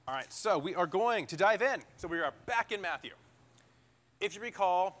All right, so we are going to dive in. So we are back in Matthew. If you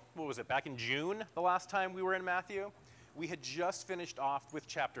recall, what was it, back in June, the last time we were in Matthew? We had just finished off with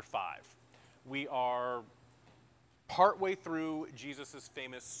chapter 5. We are partway through Jesus'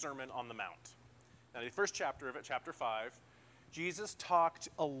 famous Sermon on the Mount. Now, the first chapter of it, chapter 5, Jesus talked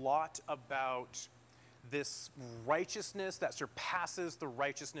a lot about this righteousness that surpasses the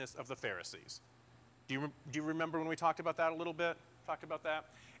righteousness of the Pharisees. Do you remember when we talked about that a little bit? Talked about that?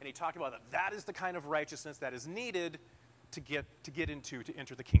 And he talked about that is the kind of righteousness that is needed to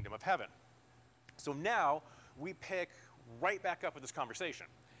enter the kingdom of heaven. So now we pick right back up with this conversation.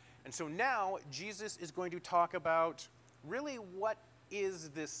 And so now Jesus is going to talk about really what is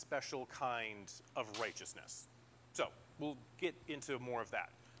this special kind of righteousness. So we'll get into more of that.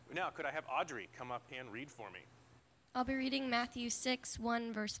 Now, could I have Audrey come up and read for me? I'll be reading Matthew 6,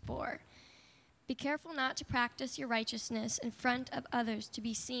 1, verse 4. Be careful not to practice your righteousness in front of others to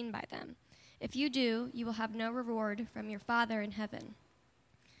be seen by them. If you do, you will have no reward from your Father in heaven.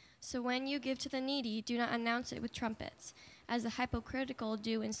 So when you give to the needy, do not announce it with trumpets, as the hypocritical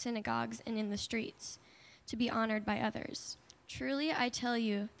do in synagogues and in the streets, to be honored by others. Truly, I tell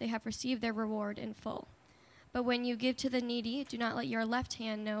you, they have received their reward in full. But when you give to the needy, do not let your left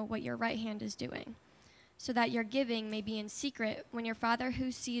hand know what your right hand is doing, so that your giving may be in secret, when your Father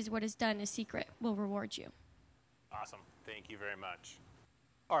who sees what is done in secret will reward you. Awesome. Thank you very much.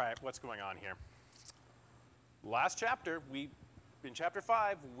 All right, what's going on here? Last chapter, in chapter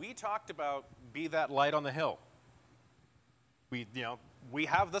 5, we talked about be that light on the hill. We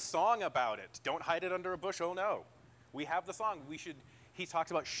have the song about it. Don't hide it under a bush, oh no. We have the song. He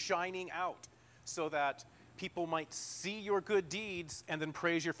talks about shining out so that people might see your good deeds and then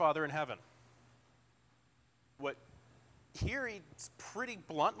praise your Father in heaven. Here he pretty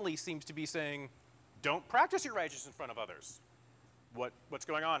bluntly seems to be saying, don't practice your righteousness in front of others. What's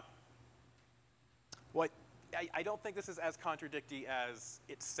going on? I don't think this is as contradictory as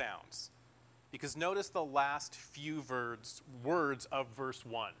it sounds. Because notice the last few words of verse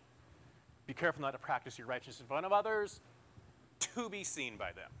 1. Be careful not to practice your righteousness in front of others, to be seen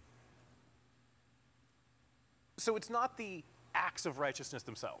by them. So it's not the acts of righteousness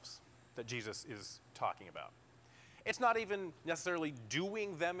themselves that Jesus is talking about. It's not even necessarily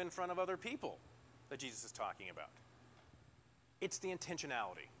doing them in front of other people that Jesus is talking about. It's the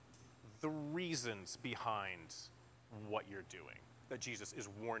intentionality, the reasons behind what you're doing that Jesus is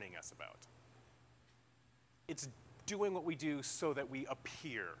warning us about. It's doing what we do so that we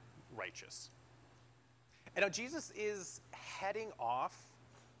appear righteous. And now Jesus is heading off,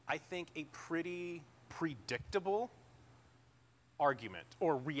 I think, a pretty predictable argument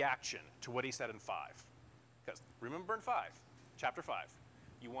or reaction to what he said in 5. Because remember in chapter 5,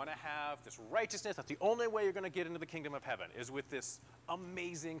 you want to have this righteousness. That's the only way you're going to get into the kingdom of heaven is with this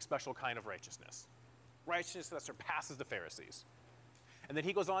amazing special kind of righteousness. Righteousness that surpasses the Pharisees. And then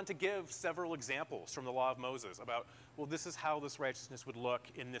he goes on to give several examples from the law of Moses about, well, this is how this righteousness would look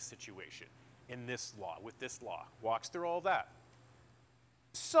in this situation, in this law, with this law. Walks through all that.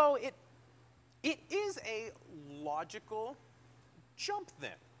 So it is a logical jump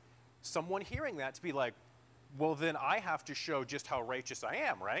then. Someone hearing that to be like, well, then I have to show just how righteous I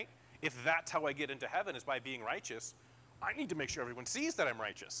am, right? If that's how I get into heaven is by being righteous, I need to make sure everyone sees that I'm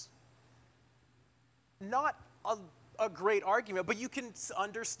righteous. Not a great argument, but you can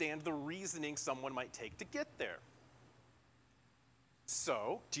understand the reasoning someone might take to get there.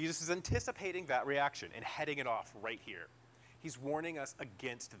 So, Jesus is anticipating that reaction and heading it off right here. He's warning us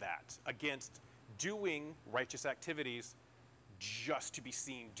against that, against doing righteous activities just to be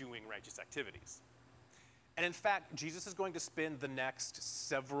seen doing righteous activities. And in fact, Jesus is going to spend the next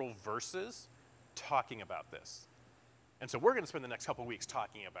several verses talking about this. And so we're going to spend the next couple weeks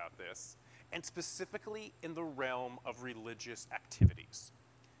talking about this, and specifically in the realm of religious activities.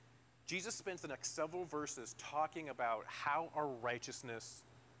 Jesus spends the next several verses talking about how our righteousness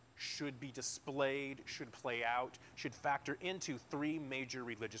should be displayed, should play out, should factor into 3 major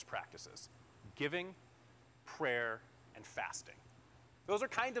religious practices: giving, prayer, and fasting. Those are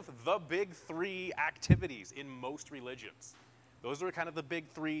kind of the big 3 activities in most religions. Those are kind of the big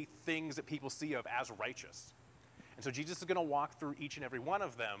 3 things that people see of as righteous. And so Jesus is going to walk through each and every one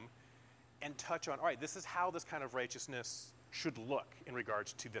of them and touch on, all right, this is how this kind of righteousness should look in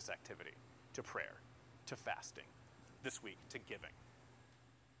regards to this activity, to prayer, to fasting, this week to giving.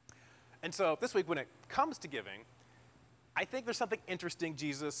 And so this week when it comes to giving, I think there's something interesting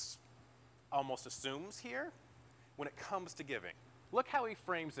Jesus almost assumes here when it comes to giving. Look how he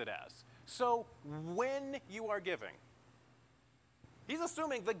frames it as. So when you are giving, he's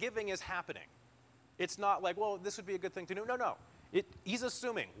assuming the giving is happening. It's not like, well, this would be a good thing to do. No. He's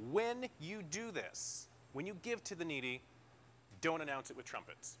assuming when you do this, when you give to the needy, don't announce it with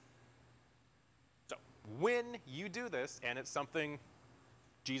trumpets. So when you do this, and it's something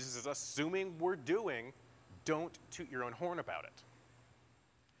Jesus is assuming we're doing, don't toot your own horn about it.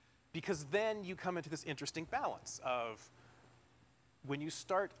 Because then you come into this interesting balance of when you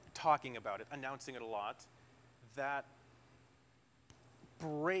start talking about it, announcing it a lot, that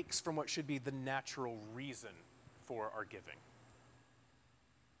breaks from what should be the natural reason for our giving.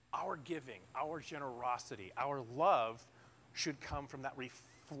 Our giving, our generosity, our love should come from that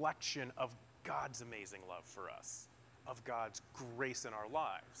reflection of God's amazing love for us, of God's grace in our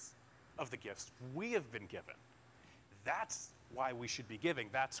lives, of the gifts we have been given. That's why we should be giving.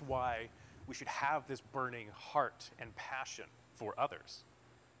 That's why we should have this burning heart and passion for others.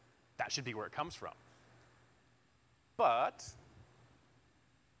 That should be where it comes from. But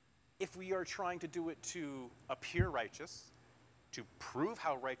if we are trying to do it to appear righteous, to prove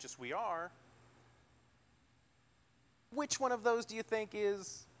how righteous we are, which one of those do you think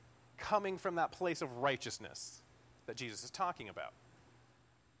is coming from that place of righteousness that Jesus is talking about?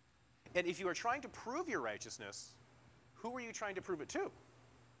 And if you are trying to prove your righteousness, who are you trying to prove it to?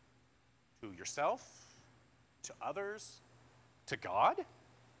 To yourself? To others? To God?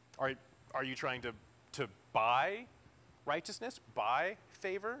 Are you trying to buy righteousness, buy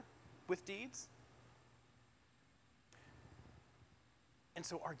favor with deeds? And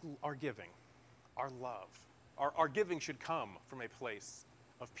so our giving, our love, our giving should come from a place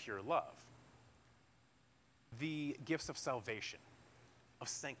of pure love. The gifts of salvation, of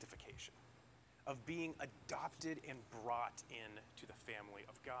sanctification, of being adopted and brought into the family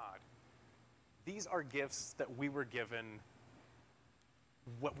of God. These are gifts that we were given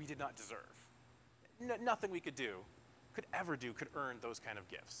what we did not deserve. Nothing we could ever do, could earn those kind of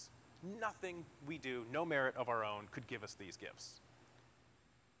gifts. Nothing we do, no merit of our own, could give us these gifts.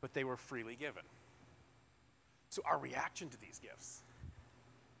 But they were freely given. So our reaction to these gifts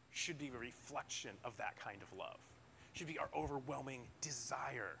should be a reflection of that kind of love. Should be our overwhelming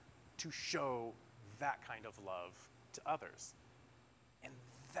desire to show that kind of love to others. And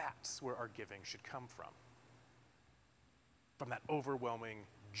that's where our giving should come from. From that overwhelming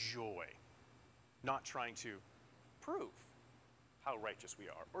joy, not trying to prove how righteous we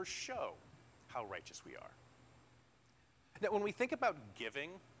are or show how righteous we are. Now, when we think about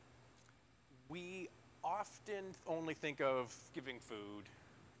giving, we often only think of giving food,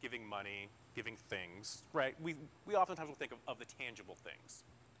 giving money, giving things, right? We oftentimes will think of the tangible things.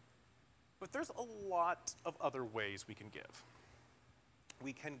 But there's a lot of other ways we can give.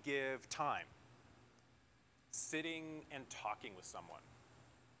 We can give time, sitting and talking with someone,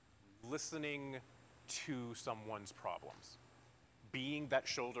 listening to someone's problems, being that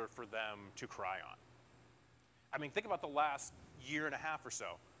shoulder for them to cry on. I mean, think about the last year and a half or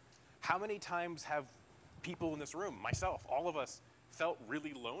so. How many times have people in this room, myself, all of us, felt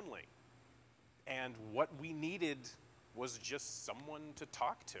really lonely? And what we needed was just someone to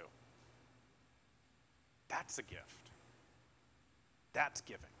talk to. That's a gift. That's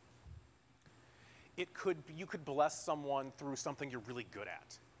giving. You could bless someone through something you're really good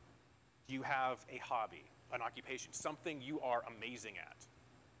at. You have a hobby, an occupation, something you are amazing at.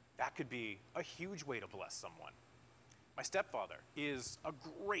 That could be a huge way to bless someone. My stepfather is a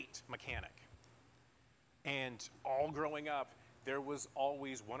great mechanic. And all growing up, there was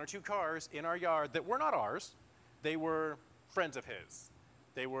always one or two cars in our yard that were not ours. They were friends of his.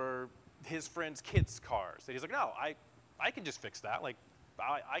 They were his friends' kids' cars. And he's like, no, I can just fix that. Like,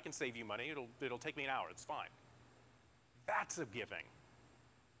 I can save you money. It'll take me an hour. It's fine. That's a giving.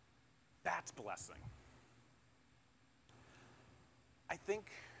 That's blessing. I think,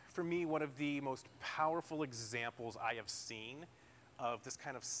 for me, one of the most powerful examples I have seen of this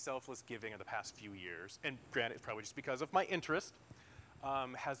kind of selfless giving in the past few years, and granted, probably just because of my interest,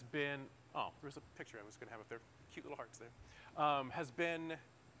 has been, there's a picture I was going to have up there, cute little hearts there, has been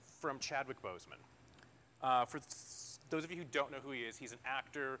from Chadwick Boseman. For those of you who don't know who he is, he's an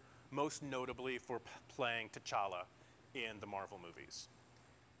actor, most notably for playing T'Challa in the Marvel movies.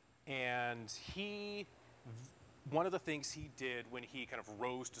 And one of the things he did when he kind of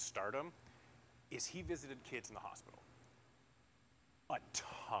rose to stardom is he visited kids in the hospital. A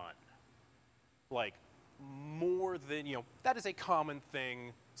ton. Like, more than, that is a common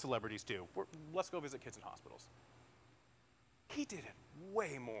thing celebrities do. Let's go visit kids in hospitals. He did it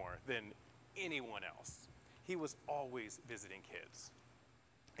way more than anyone else. He was always visiting kids,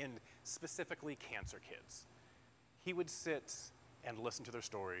 and specifically cancer kids. He would sit and listen to their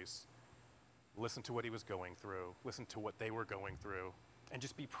stories, listen to what he was going through, listen to what they were going through, and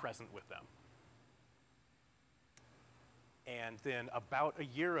just be present with them. And then about a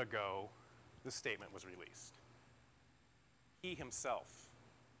year ago, the statement was released. He himself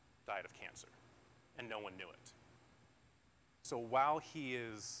died of cancer, and no one knew it. So while he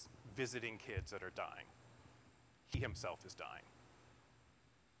is visiting kids that are dying, he himself is dying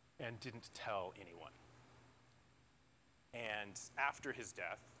and didn't tell anyone. And after his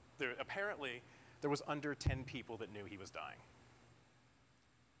death, apparently there was under 10 people that knew he was dying.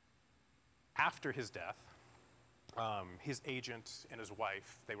 After his death, his agent and his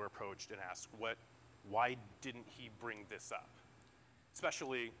wife, they were approached and asked, why didn't he bring this up?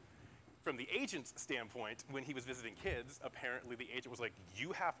 Especially from the agent's standpoint, when he was visiting kids, apparently the agent was like,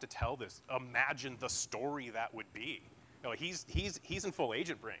 you have to tell this. Imagine the story that would be. He's in full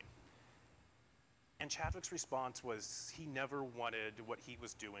agent brain. And Chadwick's response was he never wanted what he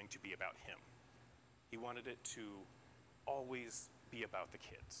was doing to be about him. He wanted it to always be about the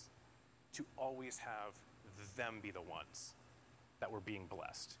kids, to always have them be the ones that were being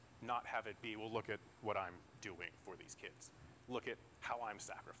blessed, not have it be, well, look at what I'm doing for these kids. Look at how I'm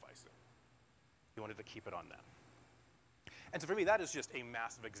sacrificing. He wanted to keep it on them. And so for me, that is just a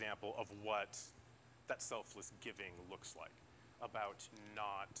massive example of what that selfless giving looks like, about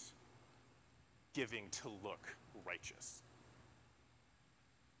not giving to look righteous.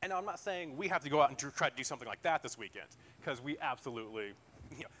 And I'm not saying we have to go out and try to do something like that this weekend, because we absolutely,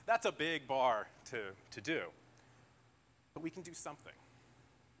 that's a big bar to do. But we can do something.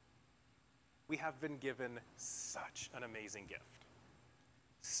 We have been given such an amazing gift.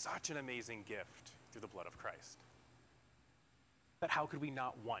 Such an amazing gift through the blood of Christ. That how could we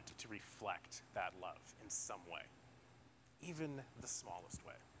not want to reflect that love in some way? Even the smallest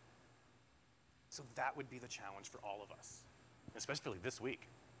way. So that would be the challenge for all of us, especially this week.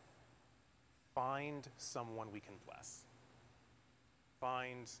 Find someone we can bless.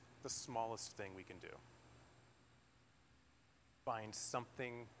 Find the smallest thing we can do. Find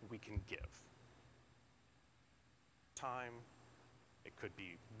something we can give. Time, it could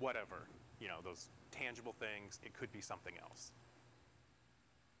be whatever, those tangible things, it could be something else.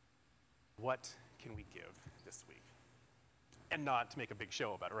 What can we give this week? And not to make a big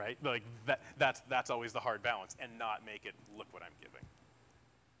show about it, right? Like that's always the hard balance, and not make it, look what I'm giving.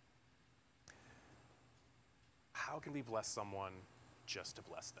 How can we bless someone just to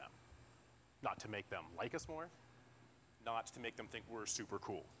bless them? Not to make them like us more, not to make them think we're super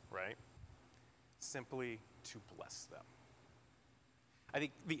cool, right? Simply to bless them. I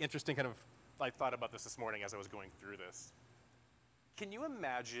think the interesting I thought about this morning as I was going through this. Can you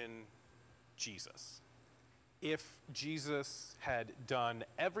imagine Jesus? If Jesus had done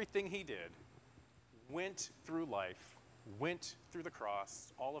everything he did, went through life, went through the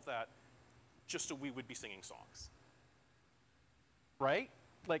cross, all of that, just so we would be singing songs. Right?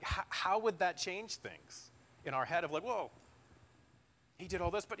 Like, how would that change things in our head of like, whoa, he did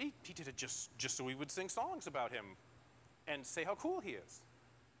all this, but he did it just so we would sing songs about him and say how cool he is.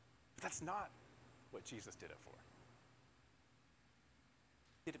 But that's not what Jesus did it for.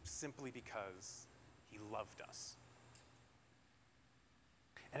 He did it simply because he loved us.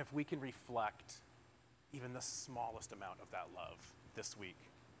 And if we can reflect even the smallest amount of that love this week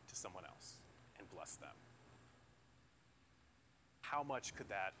to someone else and bless them, how much could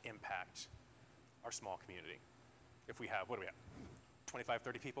that impact our small community? If we have, 25,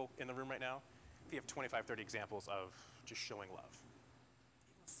 30 people in the room right now? If you have 25, 30 examples of just showing love,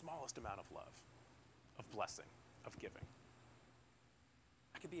 even the smallest amount of love, of blessing, of giving,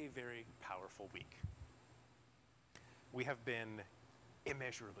 that could be a very powerful week. We have been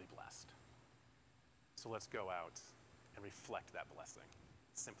immeasurably blessed. So let's go out and reflect that blessing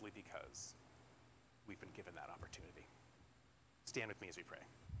simply because we've been given that opportunity. Stand with me as we pray.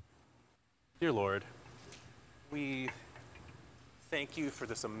 Dear Lord, we thank you for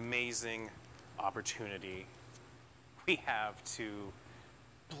this amazing opportunity we have to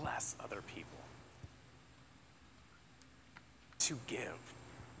bless other people, to give,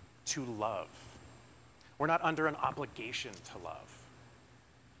 to love. We're not under an obligation to love.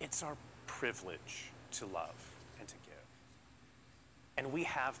 It's our privilege to love and to give. And we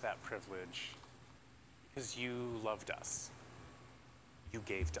have that privilege because you loved us. You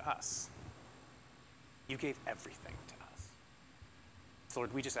gave to us. You gave everything to us. So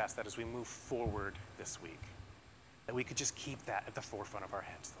Lord, we just ask that as we move forward this week, that we could just keep that at the forefront of our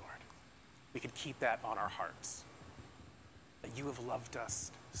heads, Lord. We could keep that on our hearts. That you have loved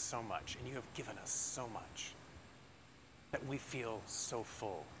us so much, and you have given us so much, that we feel so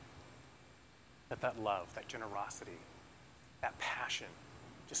full, that love, that generosity, that passion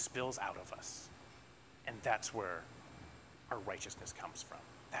just spills out of us. And that's where our righteousness comes from.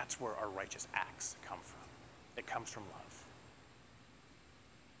 That's where our righteous acts come from. It comes from love.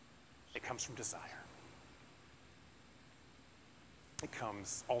 comes from desire. It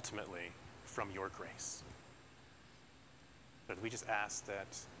comes ultimately from your grace. But we just ask that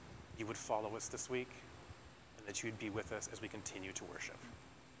you would follow us this week and that you would be with us as we continue to worship.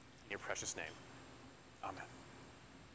 In your precious name, amen.